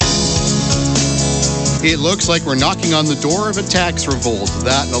It looks like we're knocking on the door of a tax revolt.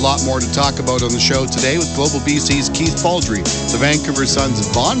 That and a lot more to talk about on the show today with Global BC's Keith Baldry, the Vancouver Suns'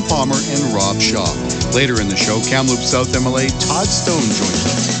 Vaughn Palmer, and Rob Shaw. Later in the show, Kamloops South MLA Todd Stone joins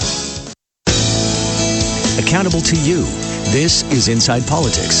us. Accountable to you. This is Inside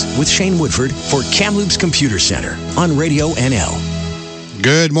Politics with Shane Woodford for Kamloops Computer Center on Radio NL.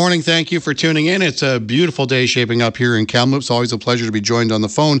 Good morning. Thank you for tuning in. It's a beautiful day shaping up here in Kamloops. Always a pleasure to be joined on the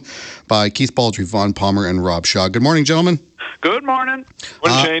phone by Keith Baldry, Vaughn Palmer, and Rob Shaw. Good morning, gentlemen. Good morning.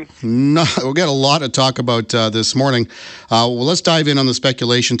 Morning, Shane. We'll get a lot to talk about this morning. Well, let's dive in on the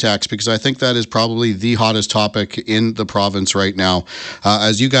speculation tax because I think that is probably the hottest topic in the province right now.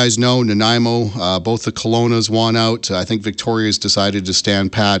 As you guys know, Nanaimo, both the Kelownas won out. I think Victoria's decided to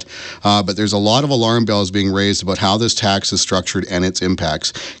stand pat. But there's a lot of alarm bells being raised about how this tax is structured and its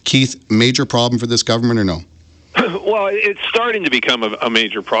impacts. Keith, major problem for this government or no? Well, it's starting to become a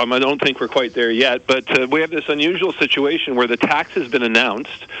major problem. I don't think we're quite there yet, but we have this unusual situation where the tax has been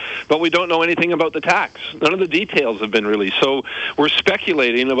announced, but we don't know anything about the tax. None of the details have been released. So we're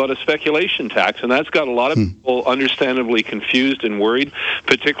speculating about a speculation tax, and that's got a lot of people understandably confused and worried,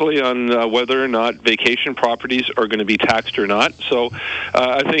 particularly on whether or not vacation properties are going to be taxed or not. So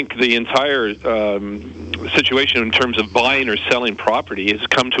I think the entire situation in terms of buying or selling property has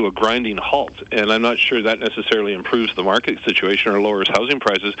come to a grinding halt, and I'm not sure that necessarily improves the market situation or lowers housing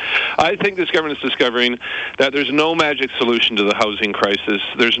prices. I think this government is discovering that there's no magic solution to the housing crisis.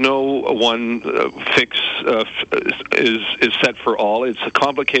 There's no one fix is set for all. It's a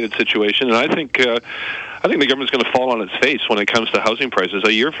complicated situation, and I think the government's going to fall on its face when it comes to housing prices.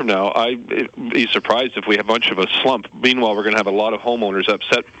 A year from now, I'd be surprised if we have much of a slump. Meanwhile, we're going to have a lot of homeowners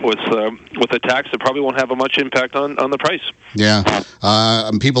upset with a tax that probably won't have a much impact on the price. Yeah.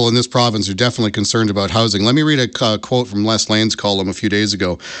 People in this province are definitely concerned about housing. Let me read a quote from Les Lane's column a few days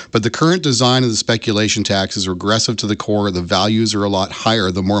ago. But the current design of the speculation tax is regressive to the core. The values are a lot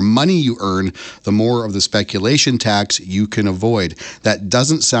higher. The more money you earn, the more of the speculation tax you can avoid. That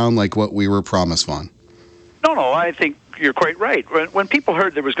doesn't sound like what we were promised, Vaughn. No, I think you're quite right. When people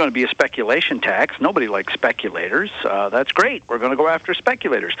heard there was going to be a speculation tax, nobody likes speculators. That's great. We're going to go after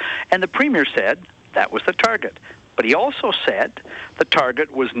speculators. And the Premier said that was the target. But he also said the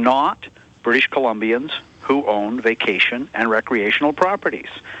target was not British Columbians who own vacation and recreational properties.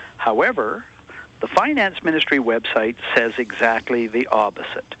 However, the Finance Ministry website says exactly the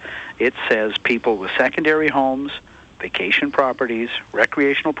opposite. It says people with secondary homes, vacation properties,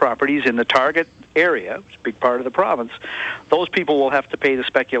 recreational properties in the target area, which is a big part of the province, those people will have to pay the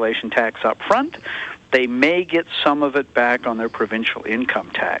speculation tax up front. They may get some of it back on their provincial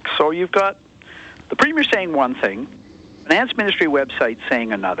income tax. So you've got the Premier saying one thing, Finance Ministry website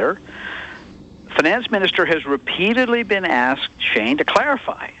saying another. The Finance Minister has repeatedly been asked, Shane, to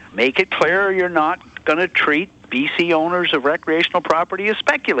clarify. Make it clear you're not going to treat BC owners of recreational property as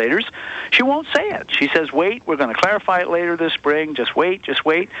speculators. She won't say it. She says, wait, we're going to clarify it later this spring. Just wait.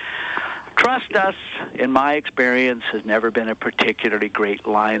 Trust us, in my experience, has never been a particularly great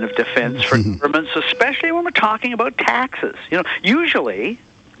line of defense for governments, especially when we're talking about taxes. Usually,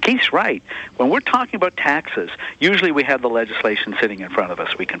 Keith's right. When we're talking about taxes, usually we have the legislation sitting in front of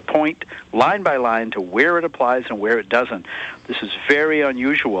us. We can point line by line to where it applies and where it doesn't. This is very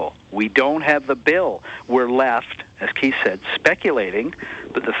unusual. We don't have the bill. We're left, as Keith said, speculating,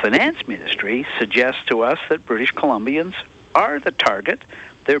 but the Finance Ministry suggests to us that British Columbians are the target.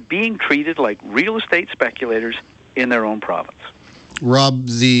 They're being treated like real estate speculators in their own province. Rob,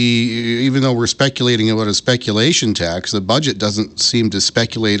 even though we're speculating about a speculation tax, the budget doesn't seem to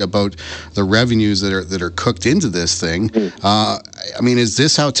speculate about the revenues that are cooked into this thing. Is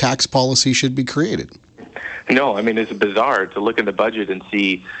this how tax policy should be created? No, it's bizarre to look in the budget and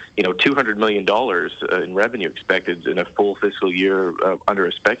see, $200 million in revenue expected in a full fiscal year under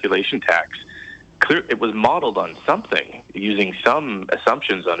a speculation tax. It was modeled on something, using some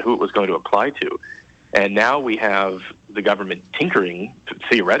assumptions on who it was going to apply to. And now we have the government tinkering,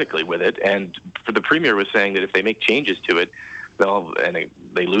 theoretically, with it. And the Premier was saying that if they make changes to it,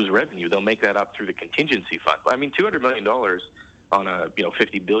 they lose revenue, they'll make that up through the contingency fund. $200 million on a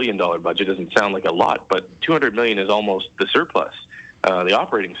 $50 billion budget doesn't sound like a lot, but $200 million is almost the surplus, the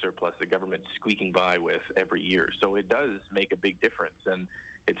operating surplus the government's squeaking by with every year. So it does make a big difference. And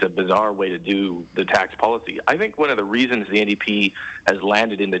it's a bizarre way to do the tax policy. I think one of the reasons the NDP has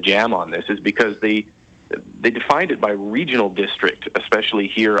landed in the jam on this is because they defined it by regional district, especially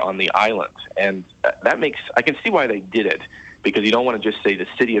here on the island. And I can see why they did it, because you don't want to just say the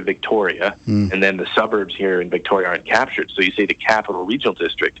city of Victoria and then the suburbs here in Victoria aren't captured. So you say the capital regional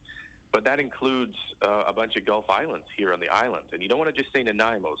district. but that includes a bunch of Gulf Islands here on the island. And you don't want to just say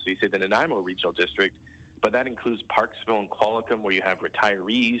Nanaimo, so you say the Nanaimo Regional District, but that includes Parksville and Qualicum, where you have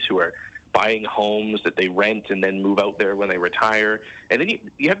retirees who are buying homes that they rent and then move out there when they retire. And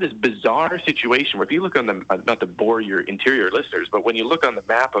then you have this bizarre situation where if you look on the, not to bore your interior listeners, but when you look on the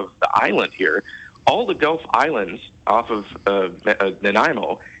map of the island here, all the Gulf Islands off of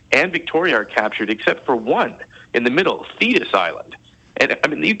Nanaimo and Victoria are captured except for one in the middle, Thetis Island. And I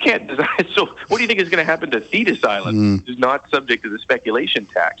mean, you can't design. So what do you think is going to happen to Thetis Island, which is not subject to the speculation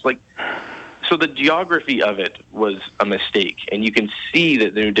tax? So the geography of it was a mistake, and you can see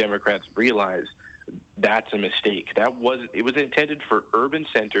that the New Democrats realize that's a mistake. It was intended for urban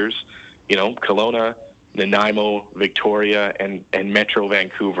centers, Kelowna, Nanaimo, Victoria, and Metro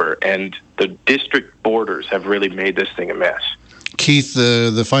Vancouver, and the district borders have really made this thing a mess. Keith,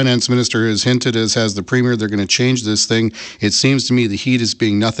 the finance minister has hinted, as has the premier, they're going to change this thing. It seems to me the heat is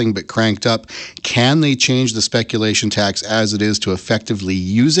being nothing but cranked up. Can they change the speculation tax as it is to effectively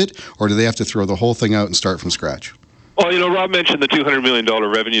use it, or do they have to throw the whole thing out and start from scratch? Well, Rob mentioned the $200 million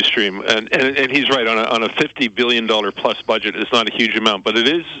revenue stream, and he's right. On a $50 billion plus budget, it's not a huge amount, but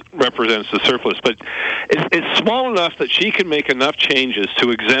it represents the surplus. But it's small enough that she can make enough changes to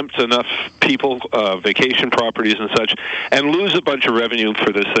exempt enough people, vacation properties and such, and lose a bunch of revenue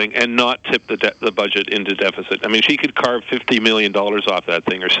for this thing and not tip the budget into deficit. I mean, she could carve $50 million off that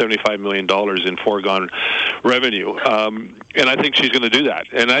thing, or $75 million in foregone revenue, and I think she's going to do that.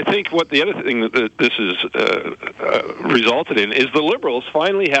 And I think what the other thing that this is resulted in is the Liberals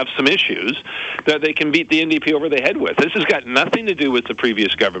finally have some issues that they can beat the NDP over the head with. This has got nothing to do with the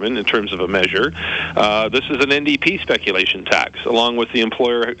previous government in terms of a measure. This is an NDP speculation tax, along with the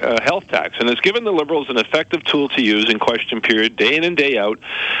employer health tax, and it's given the Liberals an effective tool to use in question period, day in and day out,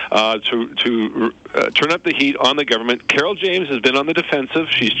 to turn up the heat on the government. Carol James has been on the defensive.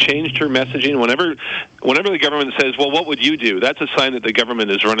 She's changed her messaging. Whenever the government says, well, what would you do? That's a sign that the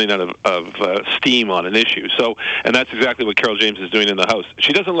government is running out of steam on an issue. And that's exactly what Carol James is doing in the House.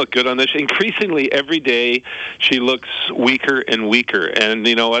 She doesn't look good on this. Increasingly, every day, she looks weaker and weaker. And,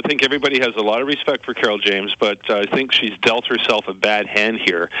 I think everybody has a lot of respect for Carol James, but I think she's dealt herself a bad hand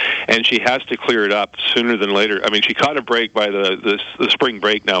here, and she has to clear it up sooner than later. I mean, she caught a break by the spring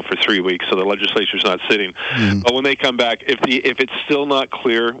break now for 3 weeks, so the legislature's not sitting. But when they come back, if it's still not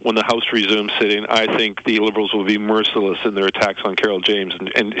clear when the House resumes sitting, I think the Liberals will be merciless in their attacks on Carol James,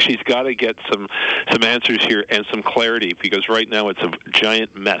 and she's got to get some answers here and some clarity, because right now it's a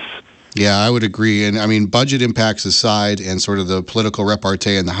giant mess. Yeah, I would agree. And I mean, budget impacts aside and sort of the political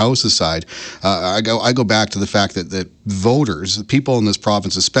repartee in the House aside, I go back to the fact that voters, people in this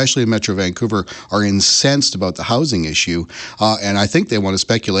province, especially in Metro Vancouver, are incensed about the housing issue. And I think they want a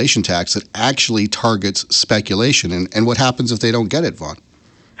speculation tax that actually targets speculation. And what happens if they don't get it, Vaughn?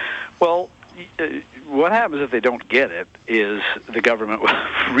 Well, what happens if they don't get it is the government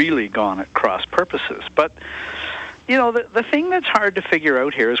will really gone at cross purposes. But the thing that's hard to figure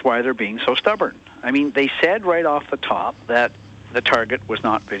out here is why they're being so stubborn. I mean, they said right off the top that the target was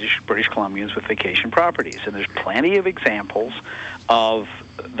not British Columbians with vacation properties, and there's plenty of examples of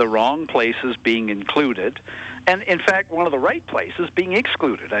the wrong places being included, and in fact, one of the right places being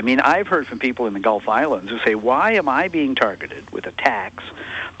excluded. I mean, I've heard from people in the Gulf Islands who say, why am I being targeted with a tax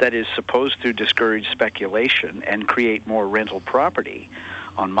that is supposed to discourage speculation and create more rental property?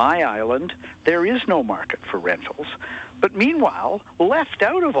 On my island, there is no market for rentals. But meanwhile, left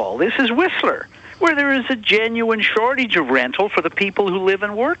out of all this is Whistler, where there is a genuine shortage of rental for the people who live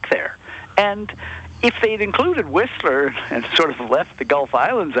and work there. And if they'd included Whistler and sort of left the Gulf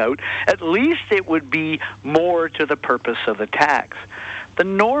Islands out, at least it would be more to the purpose of the tax. The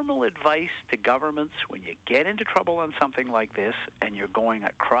normal advice to governments when you get into trouble on something like this and you're going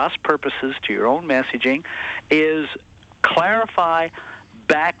at cross purposes to your own messaging is clarify,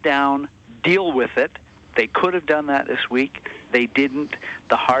 back down, deal with it. They could have done that this week. They didn't.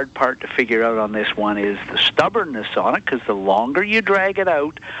 The hard part to figure out on this one is the stubbornness on it, because the longer you drag it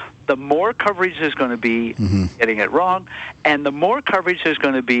out, the more coverage there's going to be getting it wrong, and the more coverage there's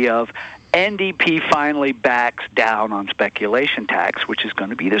going to be of NDP finally backs down on speculation tax, which is going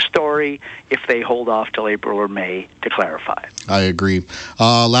to be the story if they hold off till April or May to clarify it. I agree.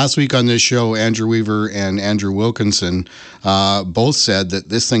 Last week on this show, Andrew Weaver and Andrew Wilkinson both said that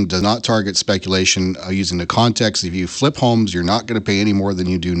this thing does not target speculation using the context. If you flip homes, you're not going to pay any more than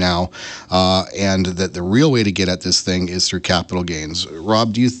you do now, and that the real way to get at this thing is through capital gains.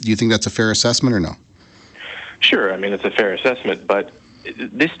 Rob, do you think that's a fair assessment or no? Sure. I mean, it's a fair assessment, but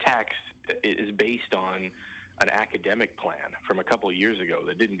this tax is based on an academic plan from a couple of years ago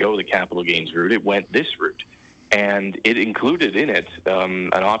that didn't go the capital gains route. It went this route. and it included in it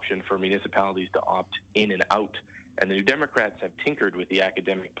an option for municipalities to opt in and out. And the New Democrats have tinkered with the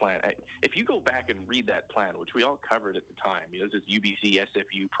academic plan. If you go back and read that plan, which we all covered at the time, this is UBC,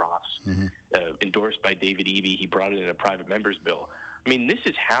 SFU profs, endorsed by David Eby. He brought it in a private member's bill. I mean, this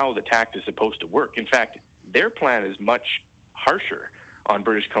is how the tax is supposed to work. In fact, their plan is much harsher on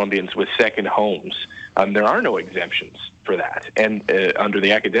British Columbians with second homes. There are no exemptions for that, and under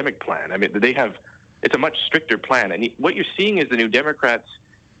the academic plan. I mean, it's a much stricter plan. And what you're seeing is the New Democrats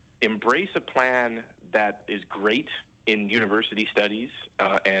embrace a plan that is great in university studies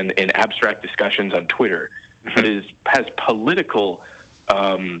and in abstract discussions on Twitter, but has political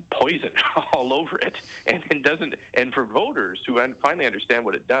poison all over it, and doesn't. And for voters who finally understand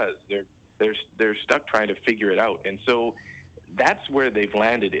what it does, they're stuck trying to figure it out. And so that's where they've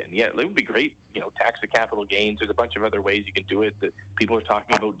landed in. Yeah, it would be great, tax the capital gains. There's a bunch of other ways you can do it. That people are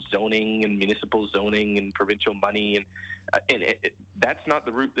talking about zoning and municipal zoning and provincial money, and that's not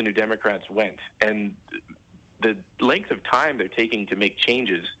the route the New Democrats went. And the length of time they're taking to make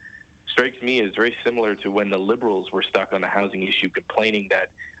changes strikes me as very similar to when the Liberals were stuck on the housing issue, complaining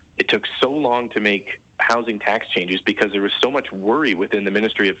that it took so long to make housing tax changes because there was so much worry within the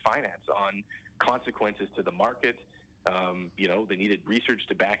Ministry of Finance on consequences to the market. They needed research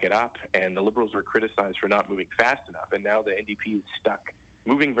to back it up, and the Liberals were criticized for not moving fast enough. And now the NDP is stuck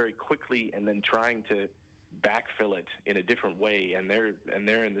moving very quickly and then trying to backfill it in a different way, and they're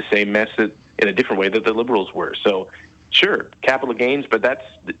in the same mess in a different way that the Liberals were. So, sure, capital gains, but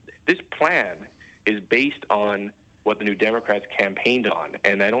this plan is based on what the New Democrats campaigned on,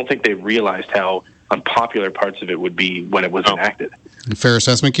 and I don't think they realized how unpopular parts of it would be when it was enacted. Fair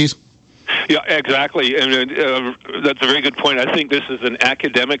assessment, Keith? Yeah, exactly. And that's a very good point. I think this is an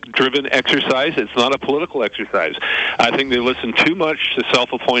academic-driven exercise. It's not a political exercise. I think they listen too much to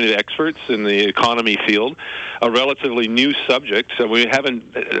self-appointed experts in the economy field, a relatively new subject. So we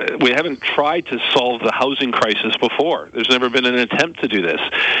haven't tried to solve the housing crisis before. There's never been an attempt to do this.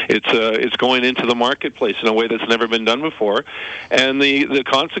 It's going into the marketplace in a way that's never been done before, and the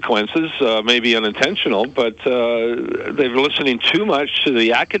consequences may be unintentional, but they're listening too much to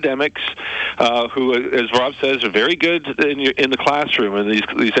the academics. Who, as Rob says, are very good in the classroom and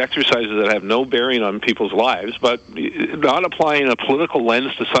these exercises that have no bearing on people's lives, but not applying a political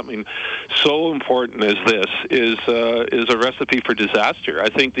lens to something so important as this is a recipe for disaster. I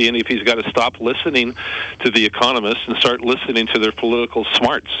think the NDP's got to stop listening to the economists and start listening to their political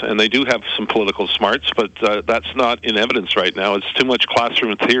smarts. And they do have some political smarts, but that's not in evidence right now. It's too much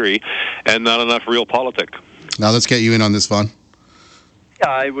classroom theory and not enough real politics. Now let's get you in on this, Vaughn.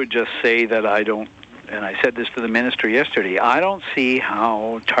 I would just say that I don't, and I said this to the minister yesterday, I don't see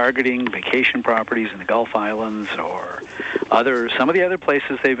how targeting vacation properties in the Gulf Islands or some of the other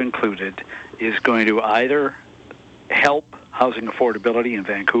places they've included is going to either help housing affordability in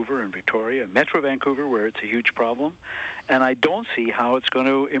Vancouver and Victoria, Metro Vancouver, where it's a huge problem, and I don't see how it's going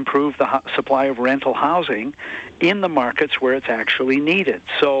to improve the supply of rental housing in the markets where it's actually needed.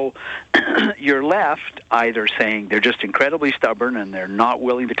 So you're left either saying they're just incredibly stubborn and they're not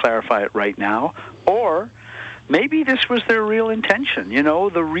willing to clarify it right now, or maybe this was their real intention.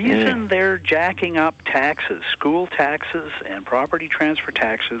 The reason they're jacking up taxes, school taxes and property transfer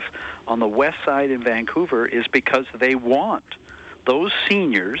taxes on the west side in Vancouver is because they want those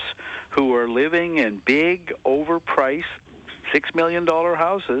seniors who are living in big, overpriced, $6 million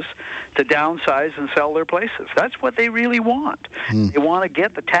houses to downsize and sell their places. That's what they really want. They want to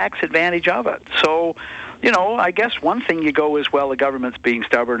get the tax advantage of it. So, I guess one thing you go is, well, the government's being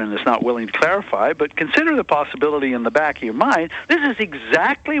stubborn and is not willing to clarify, but consider the possibility in the back of your mind, this is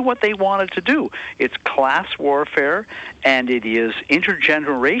exactly what they wanted to do. It's class warfare, and it is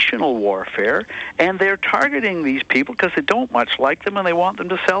intergenerational warfare, and they're targeting these people because they don't much like them and they want them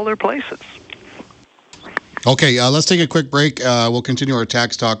to sell their places. Okay, let's take a quick break. We'll continue our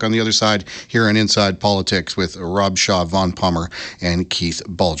tax talk on the other side here on Inside Politics with Rob Shaw, Vaughn Palmer, and Keith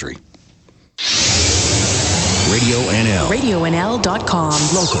Baldry. Radio NL. RadioNL.com.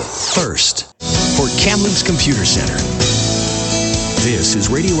 Local. First. For Kamloops Computer Center. This is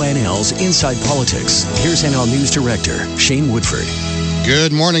Radio NL's Inside Politics. Here's NL News Director Shane Woodford.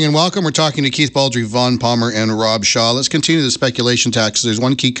 Good morning and welcome. We're talking to Keith Baldry, Vaughn Palmer, and Rob Shaw. Let's continue the speculation tax. There's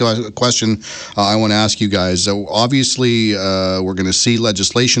one key question I want to ask you guys. Obviously, we're going to see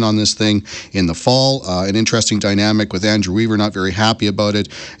legislation on this thing in the fall. An interesting dynamic with Andrew Weaver not very happy about it.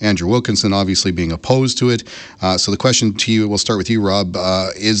 Andrew Wilkinson obviously being opposed to it. So the question to you, we'll start with you, Rob.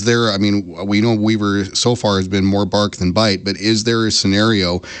 Is there, we know Weaver so far has been more bark than bite, but is there a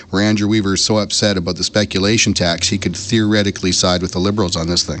scenario where Andrew Weaver is so upset about the speculation tax he could theoretically side with the Liberals on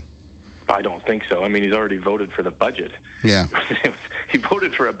this thing? I don't think so. I mean, he's already voted for the budget. Yeah. He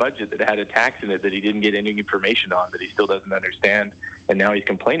voted for a budget that had a tax in it that he didn't get any information on, that he still doesn't understand, and now he's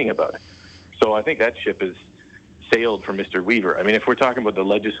complaining about it. So I think that ship has sailed for Mr. Weaver. I mean, if we're talking about the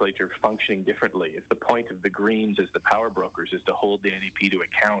legislature functioning differently, if the point of the Greens as the power brokers is to hold the NDP to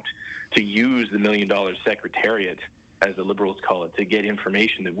account, to use the $1 million secretariat, as the Liberals call it, to get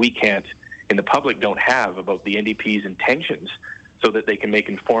information that we can't, in the public, don't have about the NDP's intentions, so that they can make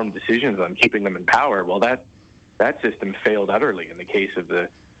informed decisions on keeping them in power, well, that system failed utterly in the case of the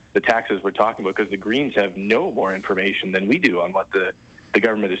taxes we're talking about, because the Greens have no more information than we do on what the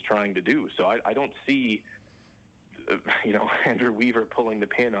government is trying to do. So I don't see Andrew Weaver pulling the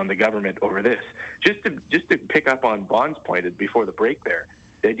pin on the government over this. Just to pick up on Vaughn's point before the break there,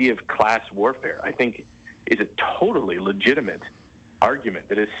 the idea of class warfare, I think, is a totally legitimate argument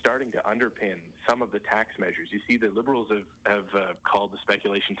that is starting to underpin some of the tax measures. You see, the Liberals have called the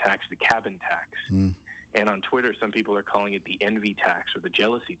speculation tax the cabin tax. And on Twitter, some people are calling it the envy tax or the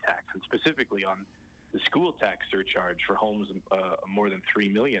jealousy tax, and specifically on the school tax surcharge for homes more than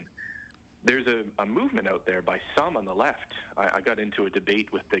 $3 million. There's a movement out there by some on the left. I got into a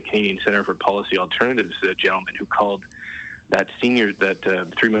debate with the Canadian Centre for Policy Alternatives, a gentleman who called that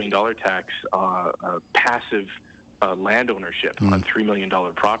 $3 million tax passive land ownership on $3 million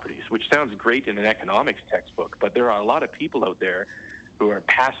properties, which sounds great in an economics textbook, but there are a lot of people out there who are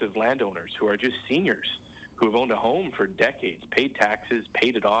passive landowners, who are just seniors, who have owned a home for decades, paid taxes,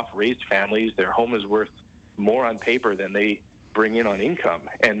 paid it off, raised families. Their home is worth more on paper than they bring in on income,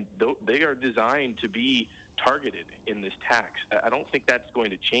 and they are designed to be targeted in this tax. I don't think that's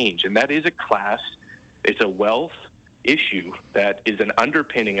going to change, and that is a class, it's a wealth issue that is an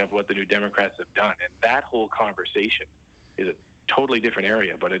underpinning of what the New Democrats have done, and that whole conversation is a totally different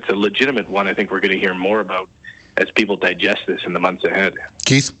area, but it's a legitimate one. I think we're going to hear more about as people digest this in the months ahead.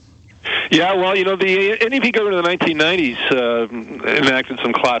 Keith? Yeah, well, the NDP government in the 1990s enacted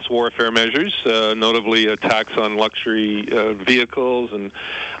some class warfare measures, notably a tax on luxury vehicles and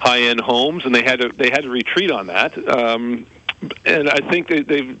high-end homes, and they had to retreat on that. And I think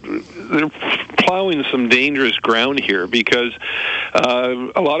they're plowing some dangerous ground here, because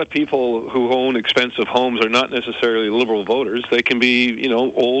a lot of people who own expensive homes are not necessarily Liberal voters. They can be,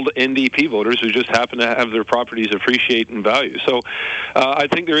 old NDP voters who just happen to have their properties appreciate in value. So I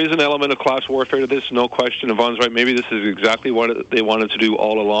think there is an element of class warfare to this, no question. Yvonne's right. Maybe this is exactly what they wanted to do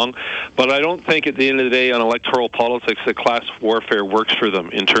all along. But I don't think at the end of the day on electoral politics that class warfare works for them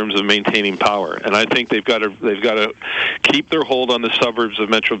in terms of maintaining power. And I think they've got to keep their hold on the suburbs of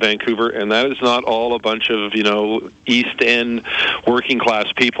Metro Vancouver, and that is not all a bunch of East End working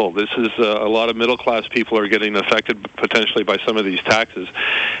class people. This is a lot of middle class people are getting affected potentially by some of these taxes.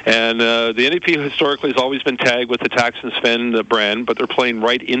 And the NDP historically has always been tagged with the tax and spend brand, but they're playing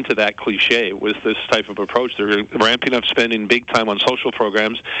right into that cliche with this type of approach. They're ramping up spending big time on social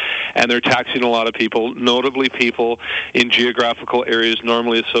programs, and they're taxing a lot of people, notably people in geographical areas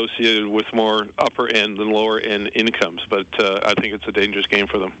normally associated with more upper end than lower end incomes. But I think it's a dangerous game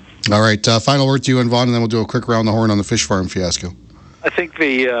for them. All right, final word to you, Vaughn, and then we'll do a quick round the horn on the fish farm fiasco. I think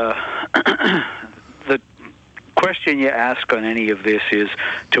the question you ask on any of this is,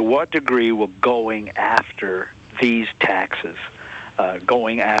 to what degree will going after these taxes,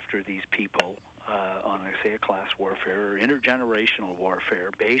 going after these people on, a class warfare or intergenerational warfare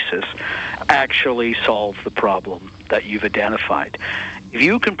basis, actually solve the problem that you've identified? If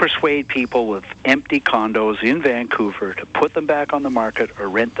you can persuade people with empty condos in Vancouver to put them back on the market or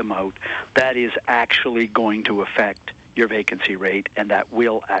rent them out, that is actually going to affect your vacancy rate, and that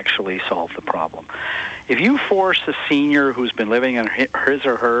will actually solve the problem. If you force a senior who's been living in his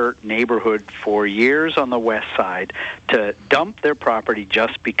or her neighborhood for years on the west side to dump their property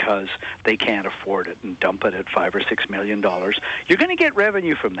just because they can't afford it, and dump it at $5 or $6 million, you're going to get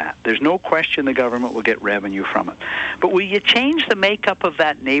revenue from that. There's no question the government will get revenue from it. But will you change the makeup of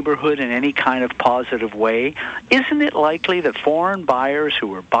that neighborhood in any kind of positive way? Isn't it likely that foreign buyers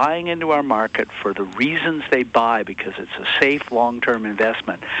who are buying into our market for the reasons they buy, because it's a safe long-term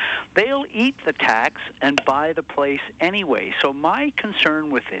investment, they'll eat the tax and buy the place anyway? So my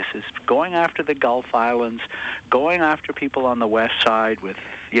concern with this is going after the Gulf Islands, going after people on the west side with,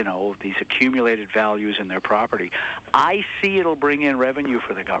 these accumulated values in their property. I see it'll bring in revenue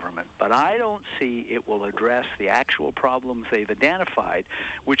for the government, but I don't see it will address the actual problems they've identified,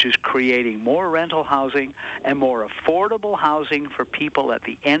 which is creating more rental housing and more affordable housing for people at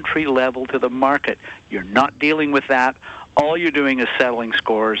the entry level to the market. You're not dealing with that. All you're doing is settling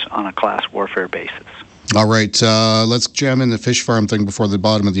scores on a class warfare basis. All right, let's jam in the fish farm thing before the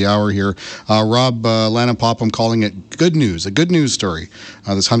bottom of the hour here. Rob, Lana Popham calling it good news, a good news story.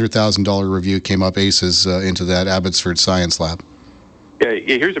 This $100,000 review came up aces into that Abbotsford Science Lab. Yeah,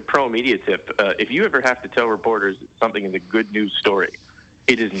 here's a pro media tip. If you ever have to tell reporters something is a good news story,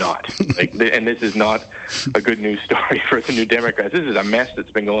 it is not. And this is not a good news story for the New Democrats. This is a mess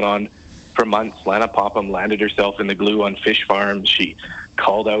that's been going on for months. Lana Popham landed herself in the glue on fish farms. She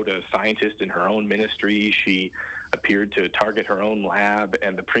called out a scientist in her own ministry. She appeared to target her own lab,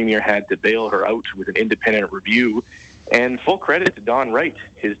 and the Premier had to bail her out with an independent review. And full credit to Don Wright,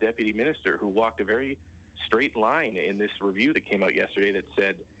 his deputy minister, who walked a very straight line in this review that came out yesterday that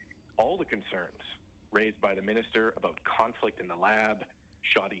said all the concerns raised by the minister about conflict in the lab,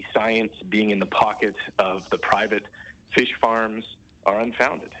 shoddy science being in the pocket of the private fish farms are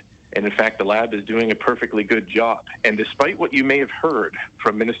unfounded. And in fact, the lab is doing a perfectly good job. And despite what you may have heard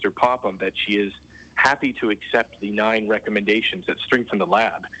from Minister Popham, that she is happy to accept the 9 recommendations that strengthen the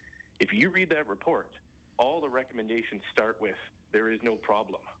lab, if you read that report, all the recommendations start with, there is no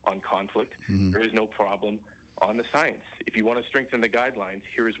problem on conflict. Mm-hmm. There is no problem on the science. If you want to strengthen the guidelines,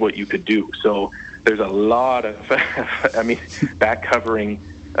 here's what you could do. So there's a lot of, back-covering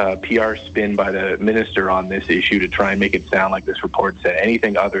PR spin by the minister on this issue to try and make it sound like this report said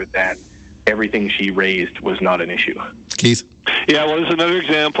anything other than everything she raised was not an issue. Keith? Yeah, well, it's another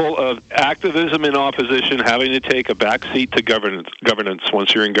example of activism in opposition having to take a back seat to governance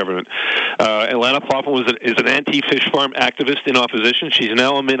once you're in government. And Lana Popham is an anti-fish farm activist in opposition. She's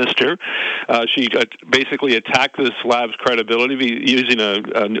now a minister. She basically attacked this lab's credibility using a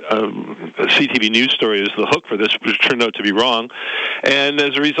CTV News story as the hook for this, which turned out to be wrong. And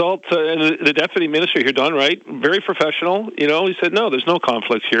as a result, the deputy minister here, Don Wright, very professional, he said, no, there's no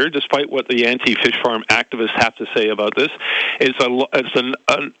conflict here, despite what the anti-fish farm activists have to say about this. It's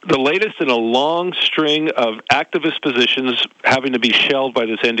the latest in a long string of activist positions having to be shelved by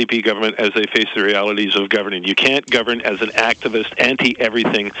this NDP government as they face the realities of governing. You can't govern as an activist,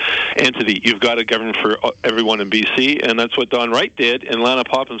 anti-everything entity. You've got to govern for everyone in BC, and that's what Don Wright did, and Lana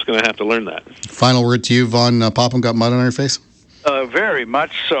Popham's going to have to learn that. Final word to you, Vaughn. Popham got mud on her face? Very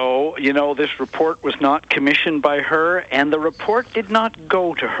much so. This report was not commissioned by her, and the report did not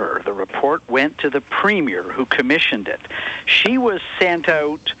go to her. The report went to the Premier, who commissioned it. She was sent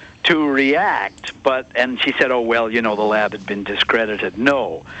out to react, and she said, the lab had been discredited.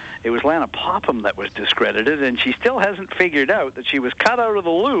 No, it was Lana Popham that was discredited, and she still hasn't figured out that she was cut out of the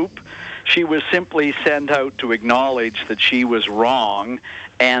loop. She was simply sent out to acknowledge that she was wrong,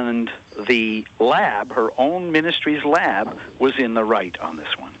 and the lab, her own ministry's lab, was in the right on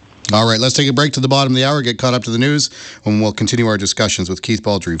this one. All right, let's take a break to the bottom of the hour, get caught up to the news, and we'll continue our discussions with Keith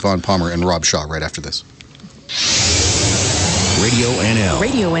Baldry, Vaughn Palmer, and Rob Shaw right after this. Radio NL.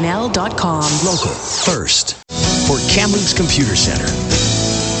 RadioNL.com. Local. First. For Kamloops Computer Center.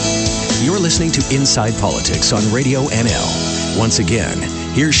 You're listening to Inside Politics on Radio NL. Once again,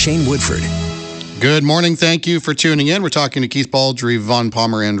 here's Shane Woodford. Good morning. Thank you for tuning in. We're talking to Keith Baldry, Vaughn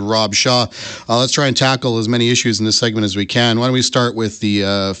Palmer, and Rob Shaw. Let's try and tackle as many issues in this segment as we can. Why don't we start with the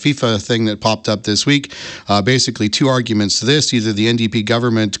FIFA thing that popped up this week? Basically, 2 arguments to this. Either the NDP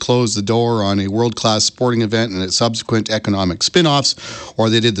government closed the door on a world-class sporting event and its subsequent economic spin-offs,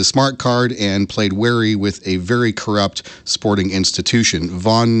 or they did the smart card and played wary with a very corrupt sporting institution.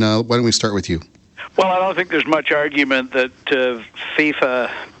 Vaughn, why don't we start with you? Well, I don't think there's much argument that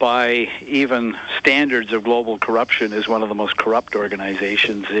FIFA, by even standards of global corruption, is one of the most corrupt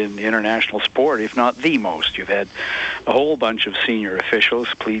organizations in international sport, if not the most. You've had a whole bunch of senior officials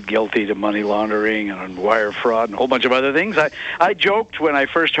plead guilty to money laundering and wire fraud and a whole bunch of other things. I joked when I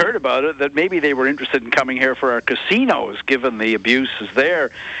first heard about it that maybe they were interested in coming here for our casinos, given the abuses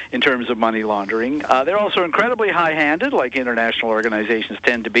there in terms of money laundering. They're also incredibly high-handed, like international organizations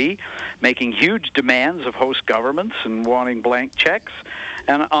tend to be, making huge demands of host governments and wanting blank checks.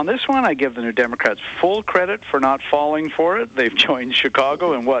 And on this one, I give the New Democrats full credit for not falling for it. They've joined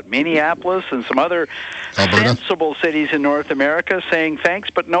Chicago and Minneapolis and some other Alberta. Sensible cities in North America saying thanks,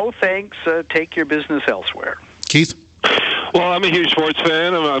 but no thanks, take your business elsewhere. Keith? Well, I'm a huge sports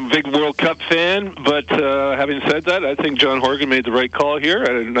fan. I'm a big World Cup fan. But having said that, I think John Horgan made the right call here.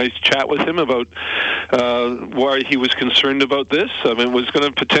 I had a nice chat with him about why he was concerned about this. I mean, it was going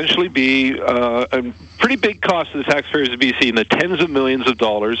to potentially be a pretty big cost to the taxpayers of BC in the tens of millions of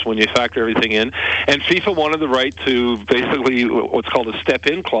dollars when you factor everything in. And FIFA wanted the right to basically what's called a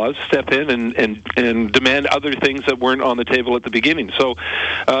step-in clause, step in and demand other things that weren't on the table at the beginning. So,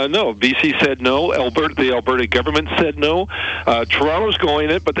 no, BC said no. The Alberta government said no. Toronto's going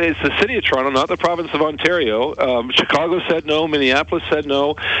it, but it's the city of Toronto, not the province of Ontario. Chicago said no. Minneapolis said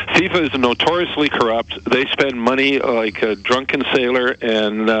no. FIFA is notoriously corrupt. strapped. They spend money like a drunken sailor,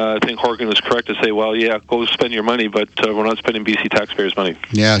 and I think Horgan was correct to say, well, yeah, go spend your money, but we're not spending BC taxpayers' money.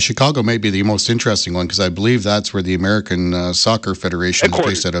 Yeah, Chicago may be the most interesting one because I believe that's where the American Soccer Federation is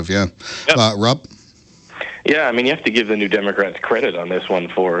based out of. Yeah. Yep. Rob? Yeah, I mean, you have to give the New Democrats credit on this one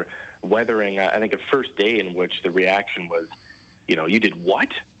for weathering, I think, a first day in which the reaction was, you did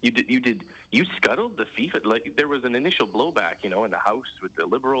what? You scuttled the FIFA? Like, there was an initial blowback, in the House with the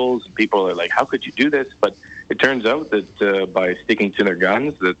Liberals, and people are like, how could you do this? But it turns out that by sticking to their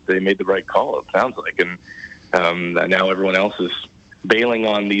guns, that they made the right call, it sounds like. And now everyone else is bailing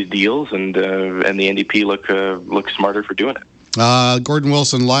on these deals, and the NDP look smarter for doing it. Gordon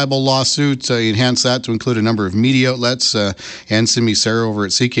Wilson libel lawsuit, enhanced that to include a number of media outlets and Simi Sarah over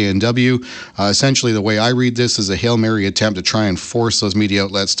at CKNW. Essentially, the way I read this is a Hail Mary attempt to try and force those media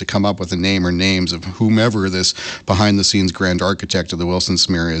outlets to come up with a name or names of whomever this behind-the-scenes grand architect of the Wilson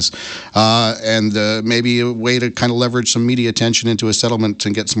smear is. And maybe a way to kind of leverage some media attention into a settlement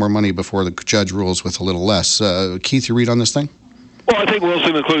and get some more money before the judge rules with a little less. Keith, your read on this thing? Well, I think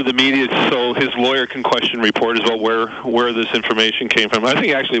Wilson included the media so his lawyer can question reporters about where this information came from. I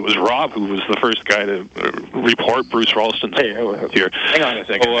think actually it was Rob who was the first guy to report Bruce Ralston here. Hang on a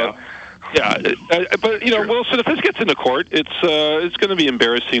second now. Yeah, but Sure. Wilson, if this gets into court, it's going to be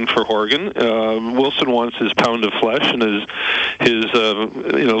embarrassing for Horgan. Wilson wants his pound of flesh and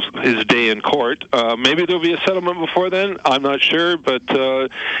his day in court. Maybe there'll be a settlement before then. I'm not sure, but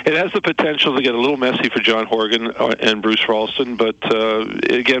it has the potential to get a little messy for John Horgan and Bruce Ralston. But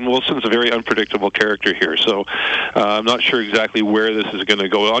again, Wilson's a very unpredictable character here, so I'm not sure exactly where this is going to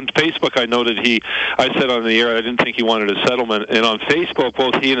go. On Facebook, I noted I said on the air I didn't think he wanted a settlement, and on Facebook,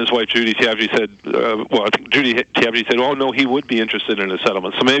 both he and his wife Judy Tiabji said, I think Judy Tiabji said, oh, no, he would be interested in a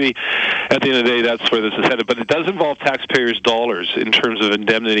settlement. So maybe at the end of the day, that's where this is headed. But it does involve taxpayers' dollars in terms of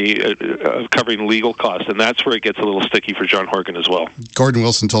indemnity covering legal costs, and that's where it gets a little sticky for John Horgan as well. Gordon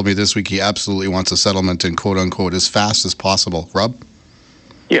Wilson told me this week he absolutely wants a settlement in quote-unquote as fast as possible. Rob?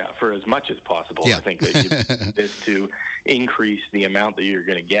 Yeah, for as much as possible. Yeah. I think that is to increase the amount that you're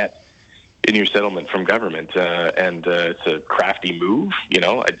going to get in your settlement from government, and it's a crafty move.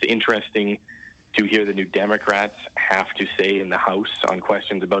 It's interesting to hear the New Democrats have to say in the House on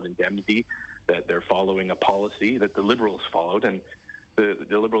questions about indemnity that they're following a policy that the Liberals followed, and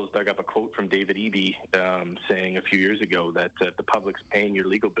the Liberals dug up a quote from David Eby saying a few years ago that if the public's paying your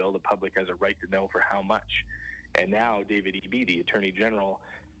legal bill, the public has a right to know for how much. And now David Eby, the Attorney General,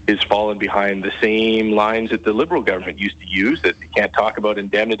 is fallen behind the same lines that the Liberal government used to use, that they can't talk about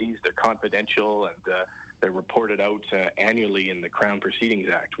indemnities, they're confidential, and they're reported out annually in the Crown Proceedings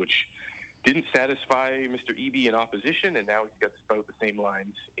Act, which didn't satisfy Mr. Eby in opposition, and now he's got about the same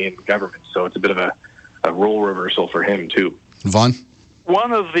lines in government. So it's a bit of a role reversal for him, too. Vaughn?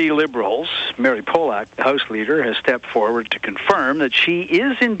 One of the Liberals, Mary Polak, the House Leader, has stepped forward to confirm that she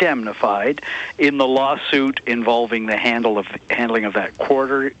is indemnified in the lawsuit involving the handling of that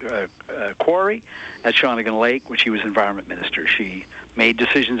quarry at Shawnigan Lake when she was Environment Minister. She made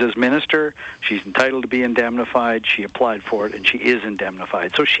decisions as Minister. She's entitled to be indemnified. She applied for it, and she is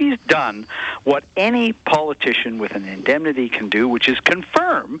indemnified. So she's done what any politician with an indemnity can do, which is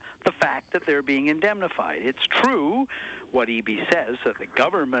confirm the fact that they're being indemnified. It's true what Eby says, that the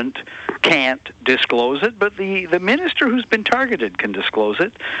government can't disclose it, but the minister who's been targeted can disclose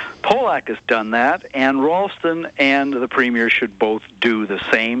it. Polak has done that, and Ralston and the Premier should both do the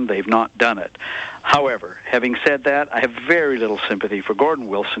same. They've not done it. However, having said that, I have very little sympathy for Gordon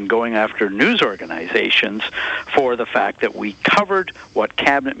Wilson going after news organizations for the fact that we covered what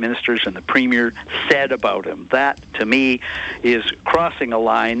cabinet ministers and the Premier said about him. That, to me, is crossing a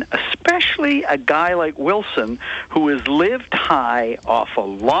line, especially a guy like Wilson, who has lived high off a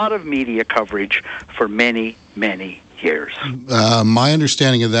lot of media coverage for many, many years. My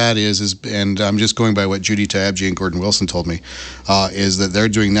understanding of that is, and I'm just going by what Judy Tiabji and Gordon Wilson told me, is that they're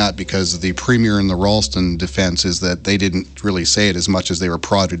doing that because the Premier and the Ralston defense is that they didn't really say it as much as they were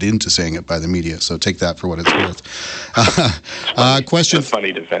prodded into saying it by the media. So take that for what it's worth. Question. That's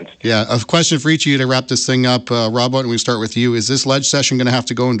funny defense. Yeah, a question for each of you to wrap this thing up. Rob, why don't we start with you? Is this ledge session going to have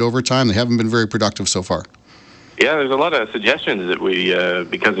to go into overtime? They haven't been very productive so far. Yeah, there's a lot of suggestions that we,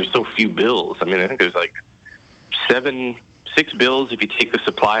 because there's so few bills. I mean, I think there's like 6 bills if you take the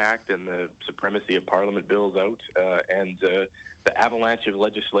Supply Act and the Supremacy of Parliament bills out, and the avalanche of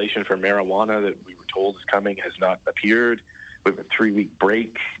legislation for marijuana that we were told is coming has not appeared. We have a 3-week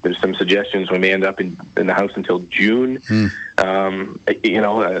break. There's some suggestions we may end up in the House until June.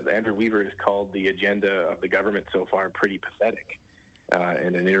 Andrew Weaver has called the agenda of the government so far pretty pathetic in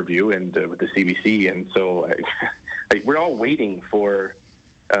an interview and with the CBC, and so we're all waiting for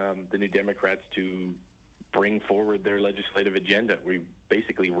the New Democrats to bring forward their legislative agenda. We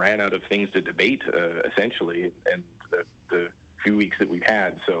basically ran out of things to debate, essentially, and the few weeks that we've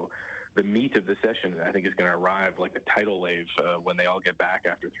had. So the meat of the session, I think, is going to arrive like a tidal wave when they all get back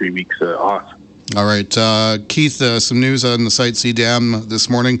after 3 weeks off. All right. Keith, some news on the Site C Dam this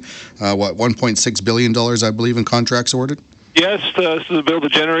morning. $1.6 billion, I believe, in contracts awarded? Yes, to build a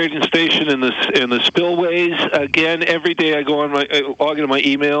generating station in the spillways. Again, every day I go on log into my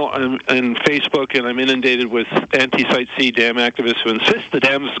email and Facebook, and I'm inundated with anti-Site C dam activists who insist the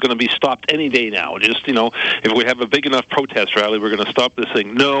dam is going to be stopped any day now. Just, if we have a big enough protest rally, we're going to stop this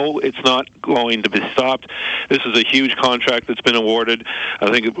thing. No, it's not going to be stopped. This is a huge contract that's been awarded.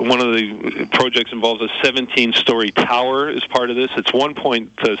 I think one of the projects involves a 17-story tower as part of this. It's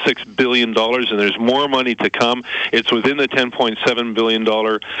 $1.6 billion, and there's more money to come. It's within the $10.7 billion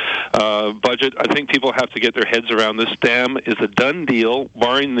budget. I think people have to get their heads around this. Dam is a done deal,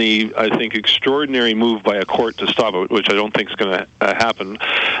 barring the, I think, extraordinary move by a court to stop it, which I don't think is going to happen.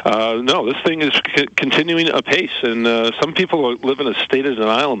 No, this thing is continuing apace, and some people live in a state of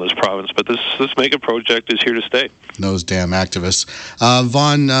denial in this province, but this mega project is here to stay. Those damn activists.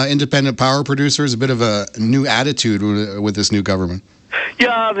 Vaughn, independent power producers, a bit of a new attitude with this new government.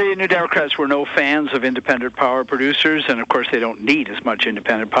 Yeah, the New Democrats were no fans of independent power producers, and of course they don't need as much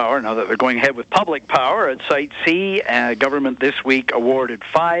independent power now that they're going ahead with public power at Site C. Government this week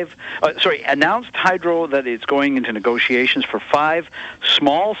announced Hydro that it's going into negotiations for 5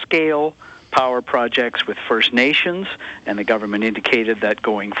 small-scale power projects with First Nations, and the government indicated that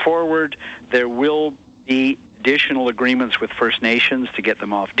going forward there will be additional agreements with First Nations to get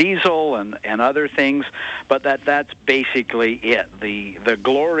them off diesel and other things, but that's basically it. The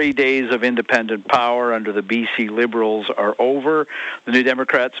glory days of independent power under the BC Liberals are over. The New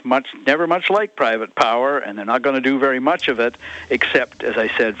Democrats never much like private power, and they're not going to do very much of it, except, as I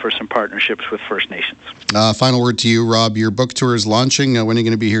said, for some partnerships with First Nations. Final word to you, Rob. Your book tour is launching. When are you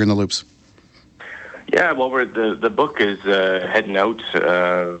going to be here in the Loops? Yeah, well, the book is heading out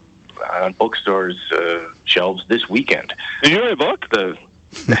on bookstores' shelves this weekend. Did you write a book?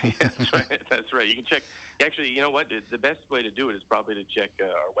 That's right. That's right. You can check. Actually, you know what? The best way to do it is probably to check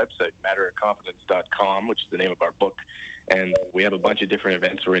our website, matterofconfidence.com, which is the name of our book. And we have a bunch of different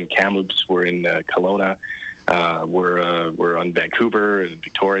events. We're in Kamloops. We're in Kelowna. We're on Vancouver and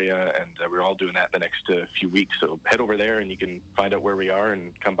Victoria, and we're all doing that in the next few weeks. So head over there, and you can find out where we are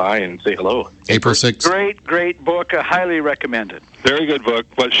and come by and say hello. April 6th. Great book. I highly recommend it. Very good book,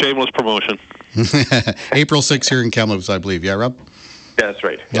 but shameless promotion. April 6th here in Kamloops, I believe. Yeah, Rob? Yeah, that's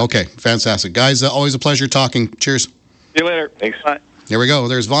right. Yep. Okay, fantastic. Guys, always a pleasure talking. Cheers. See you later. Thanks. Bye. There we go.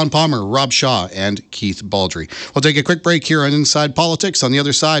 There's Vaughn Palmer, Rob Shaw, and Keith Baldry. We'll take a quick break here on Inside Politics. On the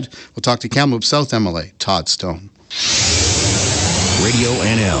other side, we'll talk to Kamloops South MLA, Todd Stone. Radio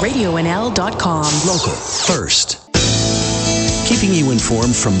NL. RadioNL.com. Local first. Keeping you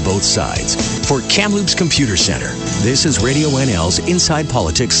informed from both sides. For Kamloops Computer Center, this is Radio NL's Inside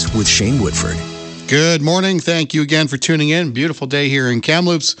Politics with Shane Woodford. Good morning. Thank you again for tuning in. Beautiful day here in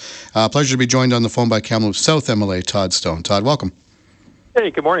Kamloops. Pleasure to be joined on the phone by Kamloops South MLA, Todd Stone. Todd, welcome. Hey,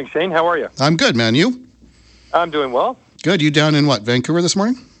 good morning, Shane. How are you? I'm good, man. You? I'm doing well. Good. You down in what, Vancouver this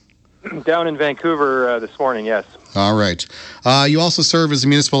morning? Down in Vancouver this morning, yes. All right. You also serve as the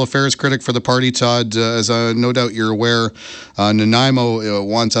municipal affairs critic for the party, Todd. As no doubt you're aware, Nanaimo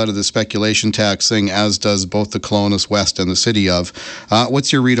wants out of the speculation tax thing, as does both the Kelowna West and the city of.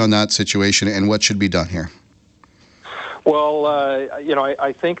 What's your read on that situation, and what should be done here? Well,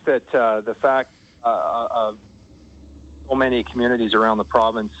 I think that the fact of so many communities around the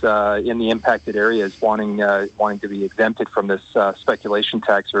province in the impacted areas wanting to be exempted from this speculation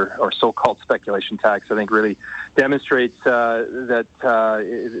tax or so-called speculation tax, I think really demonstrates that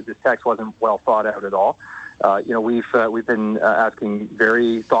this tax wasn't well thought out at all. We've been asking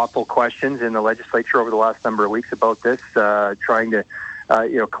very thoughtful questions in the legislature over the last number of weeks about this, trying to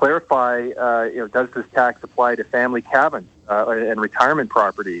clarify. Does this tax apply to family cabins and retirement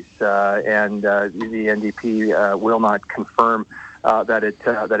properties? And the NDP will not confirm that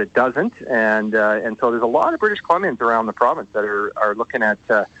it doesn't. And so there's a lot of British Columbians around the province that are looking at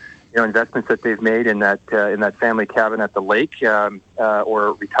investments that they've made in that family cabin at the lake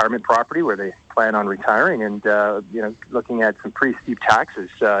or retirement property where they plan on retiring, and looking at some pretty steep taxes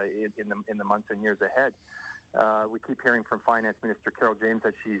in the months and years ahead. We keep hearing from Finance Minister Carol James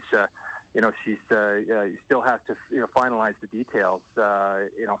that she's she's still has to finalize the details.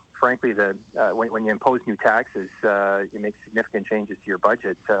 Frankly, when you impose new taxes, you make significant changes to your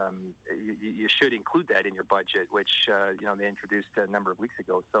budget. You should include that in your budget, which they introduced a number of weeks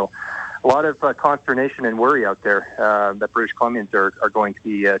ago. So, a lot of consternation and worry out there that British Columbians are going to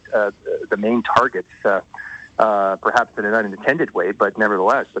be the main targets, perhaps in an unintended way, but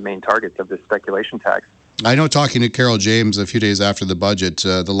nevertheless the main targets of this speculation tax. I know, talking to Carol James a few days after the budget,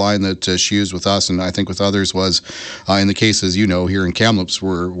 the line that she used with us and I think with others was, in the cases, here in Kamloops,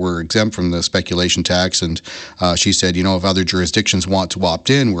 we're exempt from the speculation tax. And she said, if other jurisdictions want to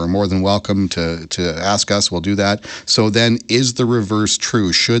opt in, we're more than welcome to ask us. We'll do that. So then is the reverse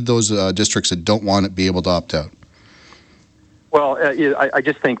true? Should those districts that don't want it be able to opt out? Well, I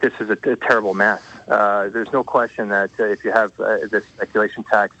just think this is a terrible mess. There's no question that if you have this speculation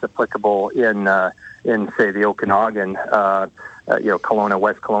tax applicable in say the Okanagan, Kelowna,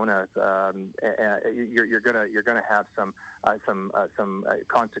 West Kelowna, you're gonna have some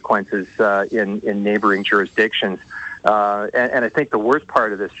consequences in neighboring jurisdictions. And I think the worst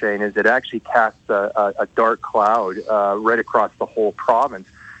part of this, Shane, is it actually casts a dark cloud right across the whole province.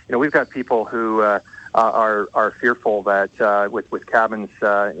 We've got people who are fearful that with cabins,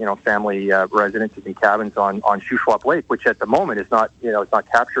 family residences and cabins on Shuswap Lake, which at the moment is not, it's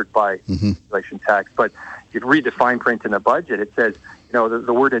not captured by speculation tax. But if you read the fine print in the budget, it says,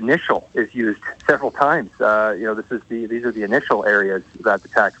 the word initial is used several times. These are the initial areas that the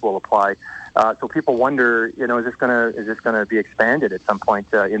tax will apply. So people wonder, is this going to be expanded at some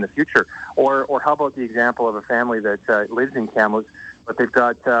point in the future? Or how about the example of a family that lives in Kamloops, but they've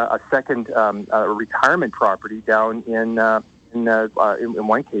got a second retirement property down in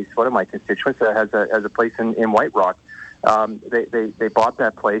one case, one of my constituents that has a place in White Rock. They bought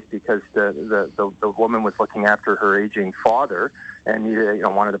that place because the woman was looking after her aging father and needed,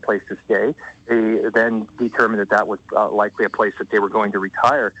 wanted a place to stay. They then determined that was likely a place that they were going to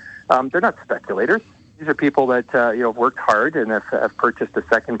retire. They're not speculators. These are people that have worked hard and have purchased a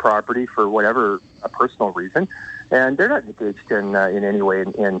second property for whatever personal reason. And they're not engaged in any way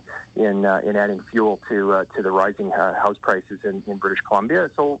in adding fuel to the rising house prices in British Columbia.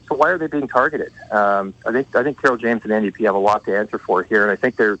 So why are they being targeted? I think Carol James and NDP have a lot to answer for here, and I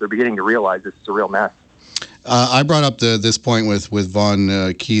think they're beginning to realize this is a real mess. I brought up this point with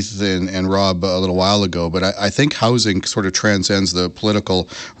Vaughn, Keith, and Rob a little while ago, but I think housing sort of transcends the political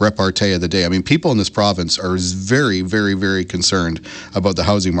repartee of the day. I mean, people in this province are very, very, very concerned about the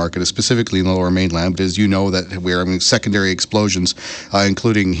housing market, specifically in the Lower Mainland. But as you know, that we're having secondary explosions,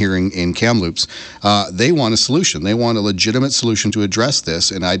 including here in Kamloops. They want a solution. They want a legitimate solution to address this,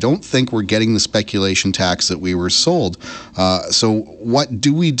 and I don't think we're getting the speculation tax that we were sold. So what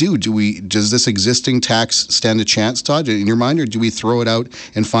do we do? Does this existing tax stand a chance, Todd, in your mind, or do we throw it out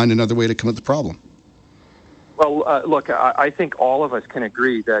and find another way to come at the problem? Well, look, I think all of us can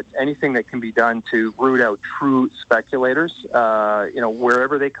agree that anything that can be done to root out true speculators,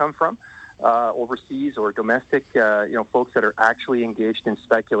 wherever they come from, overseas or domestic, folks that are actually engaged in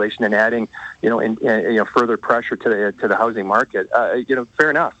speculation and adding, further pressure to the housing market. Fair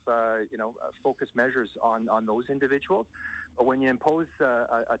enough. Focus measures on those individuals. But when you impose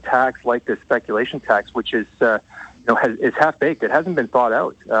a tax like this speculation tax, which is half baked, it hasn't been thought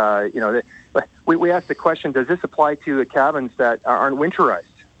out. We asked the question: does this apply to cabins that aren't winterized?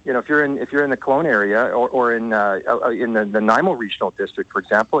 If you're in the Kelowna area or in the Nanaimo Regional District, for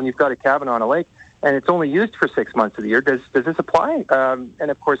example, and you've got a cabin on a lake and it's only used for 6 months of the year, does this apply?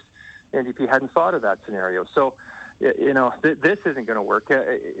 And of course, NDP hadn't thought of that scenario. So, this isn't going to work.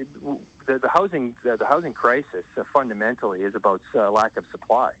 The housing crisis fundamentally is about lack of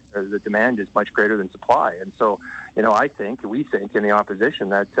supply. The demand is much greater than supply, and so we think in the opposition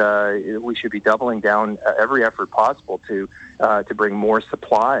that we should be doubling down every effort possible to bring more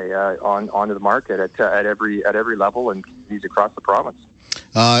supply onto the market at every level and communities across the province.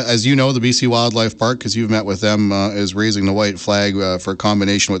 As you know, the BC Wildlife Park, because you've met with them, is raising the white flag for a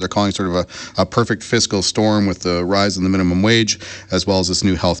combination of what they're calling sort of a perfect fiscal storm with the rise in the minimum wage, as well as this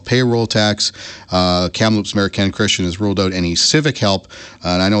new health payroll tax. Kamloops Mayor Ken Christian has ruled out any civic help,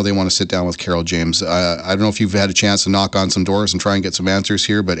 and I know they want to sit down with Carol James. I don't know if you've had a chance to knock on some doors and try and get some answers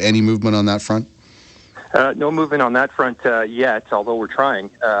here, but any movement on that front? No movement on that front yet, although we're trying.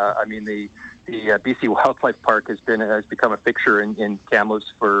 The BC Wildlife Park has become a fixture in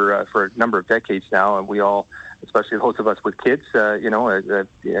Kamloops for a number of decades now, and we all, especially those of us with kids,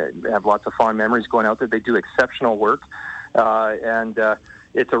 have lots of fond memories going out there. They do exceptional work, and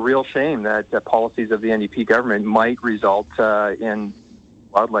it's a real shame that policies of the NDP government might result in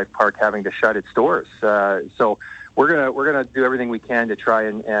Wildlife Park having to shut its doors. So we're gonna do everything we can to try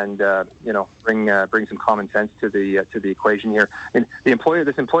and bring some common sense to the equation here. And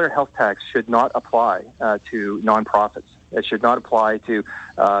this employer health tax should not apply to nonprofits. It should not apply to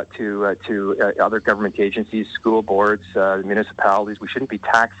other government agencies, school boards, municipalities. We shouldn't be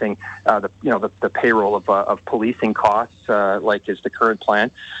taxing the payroll of policing costs like is the current plan.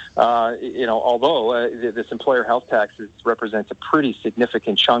 Although this employer health tax represents a pretty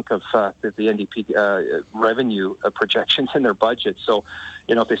significant chunk of the NDP revenue projections in their budget. So,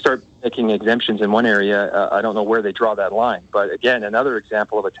 if they start making exemptions in one area, I don't know where they draw that line. But again, another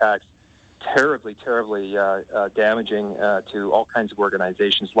example of a tax terribly damaging to all kinds of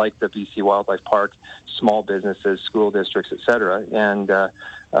organizations like the BC Wildlife Park, small businesses, school districts, etc., and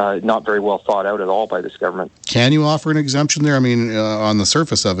not very well thought out at all by this government. Can you offer an exemption there? I mean, on the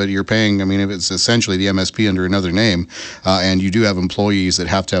surface of it, you're paying, if it's essentially the MSP under another name, and you do have employees that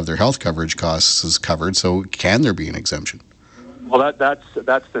have to have their health coverage costs covered, so can there be an exemption? Well, that's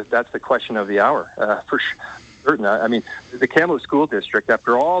the question of the hour, for sure. Certain. The Kamloops School District,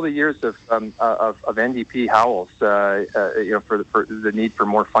 after all the years of NDP howls, for the need for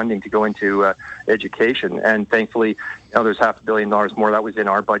more funding to go into education, and thankfully, there's $500 million more that was in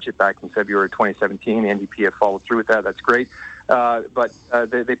our budget back in February 2017. The NDP have followed through with that. That's great. But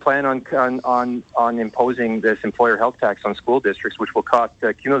they plan on imposing this employer health tax on school districts, which will cost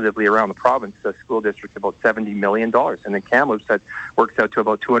cumulatively around the province, school districts, about $70 million. And in Kamloops, that works out to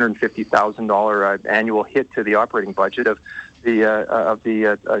about $250,000 annual hit to the operating budget of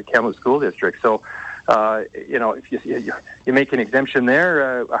the Kamloops School District. So, if you make an exemption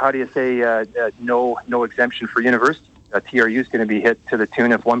there, how do you say no exemption for universities? TRU is going to be hit to the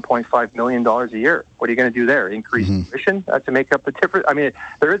tune of $1.5 million a year. What are you going to do there? Increase tuition to make up the difference?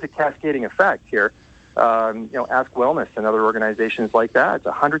 There is a cascading effect here. Ask Wellness and other organizations like that. It's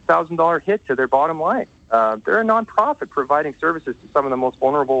a $100,000 hit to their bottom line. They're a nonprofit providing services to some of the most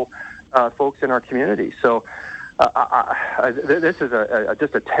vulnerable folks in our community. So this is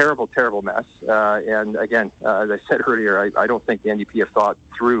just a terrible, terrible mess. And again, as I said earlier, I don't think the NDP have thought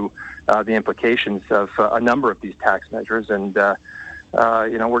through the implications of a number of these tax measures, and we're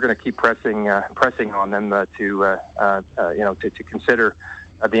going to keep pressing on them to consider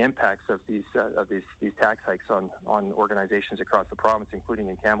the impacts of these tax hikes on organizations across the province, including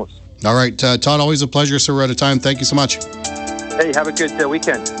in Kamloops. All right, Todd, always a pleasure, sir. We're out of time. Thank you so much. Hey, have a good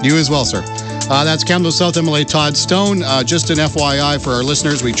weekend. You as well, sir. That's Kamloops South MLA Todd Stone. Just an FYI for our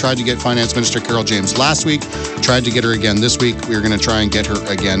listeners, we tried to get Finance Minister Carol James last week, tried to get her again this week. We're going to try and get her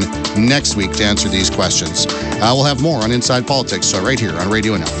again next week to answer these questions. We'll have more on Inside Politics right here on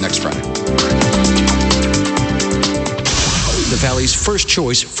Radio NL next Friday. The Valley's first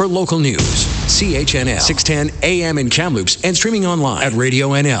choice for local news. CHNL 610 AM in Kamloops and streaming online at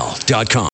RadioNL.com.